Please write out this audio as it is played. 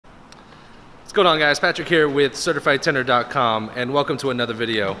What's going on, guys? Patrick here with CertifiedTinter.com, and welcome to another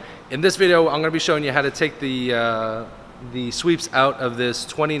video. In this video, I'm going to be showing you how to take the sweeps out of this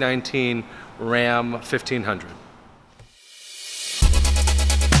 2019 Ram 1500.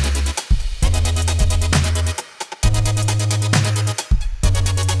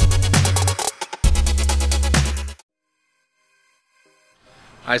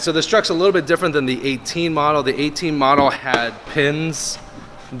 Alright, so this truck's a little bit different than the 18 model. The 18 model had pins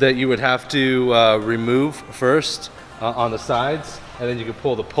that you would have to remove first on the sides, and then you could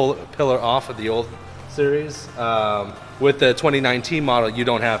pull the pillar off of the old series. With the 2019 model, you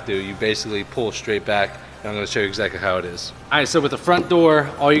don't have to. You basically pull straight back, and I'm going to show you exactly how it is. Alright, so with the front door,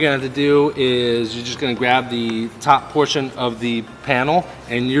 all you're going to have to do is you're just going to grab the top portion of the panel,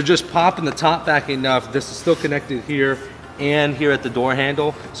 and you're just popping the top back enough. This is still connected here and here at the door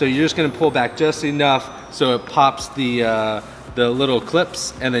handle, so you're just going to pull back just enough so it pops the little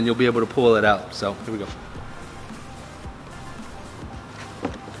clips, and then you'll be able to pull it out. So here we go.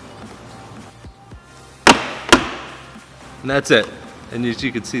 And that's it. And as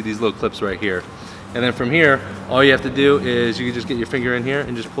you can see, these little clips right here. And then from here, all you have to do is you can just get your finger in here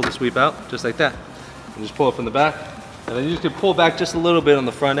and just pull the sweep out, just like that. And just pull it from the back. And then you can pull back just a little bit on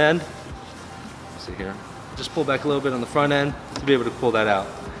the front end. Let's see here. Just pull back a little bit on the front end to be able to pull that out.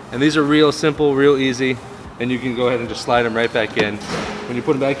 And these are real simple, real easy. And you can go ahead and just slide them right back in. When you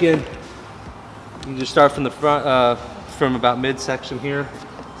put them back in, you just start from the front, from about midsection here,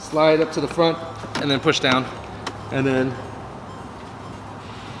 slide up to the front, and then push down. And then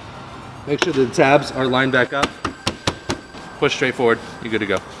make sure the tabs are lined back up. Push straight forward, you're good to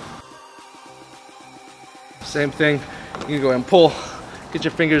go. Same thing, you can go ahead and pull. Get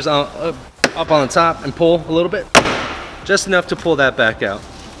your fingers up on the top and pull a little bit. Just enough to pull that back out,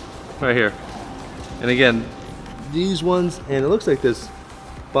 right here. And again, these ones, and it looks like this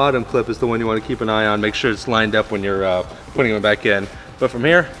bottom clip is the one you want to keep an eye on. Make sure it's lined up when you're putting them back in. But from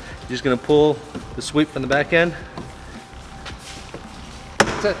here, you're just going to pull the sweep from the back end.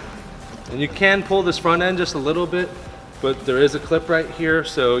 That's it. And you can pull this front end just a little bit, but there is a clip right here,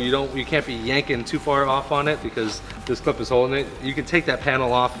 so you can't be yanking too far off on it because this clip is holding it. You can take that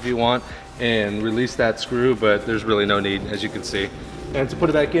panel off if you want and release that screw, but there's really no need, as you can see. And to put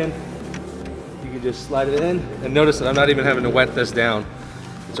it back in, you can just slide it in, and notice that I'm not even having to wet this down.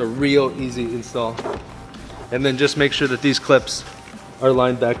 It's a real easy install. And then just make sure that these clips are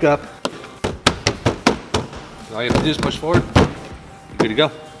lined back up. All you have to do is push forward. You're good to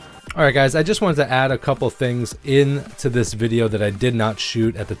go. All right, guys, I just wanted to add a couple things into this video that I did not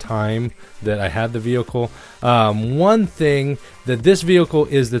shoot at the time that I had the vehicle. One thing, that this vehicle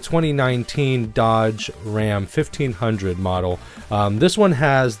is the 2019 Dodge Ram 1500 model. This one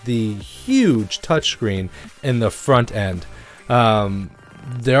has the huge touchscreen in the front end.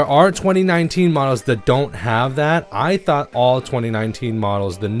 There are 2019 models that don't have that. I thought all 2019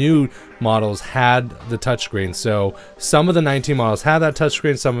 models, the new models, had the touchscreen. So some of the 19 models have that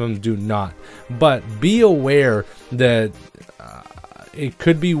touchscreen, some of them do not. But be aware that it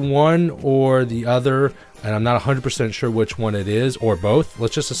could be one or the other, and I'm not 100% sure which one it is, or both.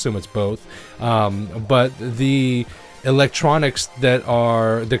 Let's just assume it's both. But the electronics that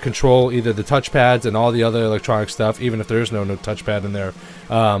control either the touchpads and all the other electronic stuff, even if there is no touchpad in there,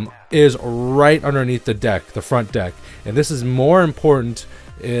 is right underneath the deck, the front deck. And this is more important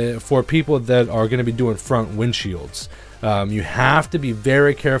for people that are going to be doing front windshields. You have to be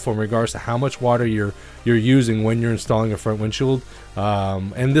very careful in regards to how much water you're using when you're installing a front windshield.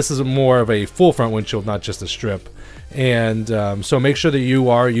 And this is more of a full front windshield, not just a strip. And so make sure that you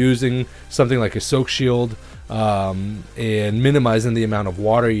are using something like a soak shield, and minimizing the amount of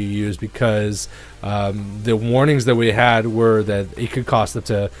water you use, because the warnings that we had were that it could cost up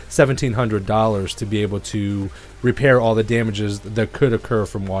to $1,700 to be able to repair all the damages that could occur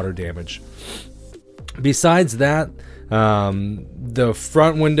from water damage. Besides that, the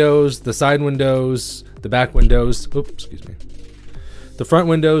front windows, the side windows, the back windows, the front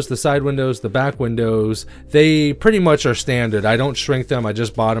windows, the side windows, the back windows, they pretty much are standard. I don't shrink them, I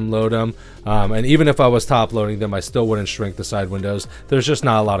just bottom load them. And even if I was top loading them, I still wouldn't shrink the side windows. There's just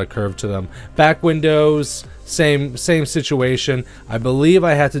not a lot of curve to them. Back windows, same situation. I believe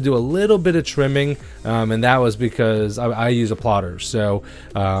I had to do a little bit of trimming, and that was because I use a plotter. So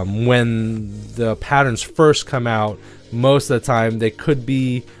when the patterns first come out, most of the time they could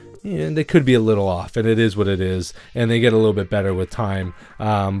be a little off, and it is what it is, and they get a little bit better with time.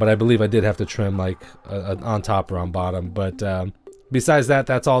 But I believe I did have to trim like on top or on bottom. But besides that,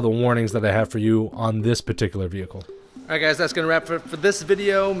 that's all the warnings that I have for you on this particular vehicle. Alright guys, that's going to wrap it for this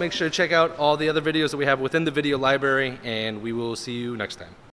video. Make sure to check out all the other videos that we have within the video library, and we will see you next time.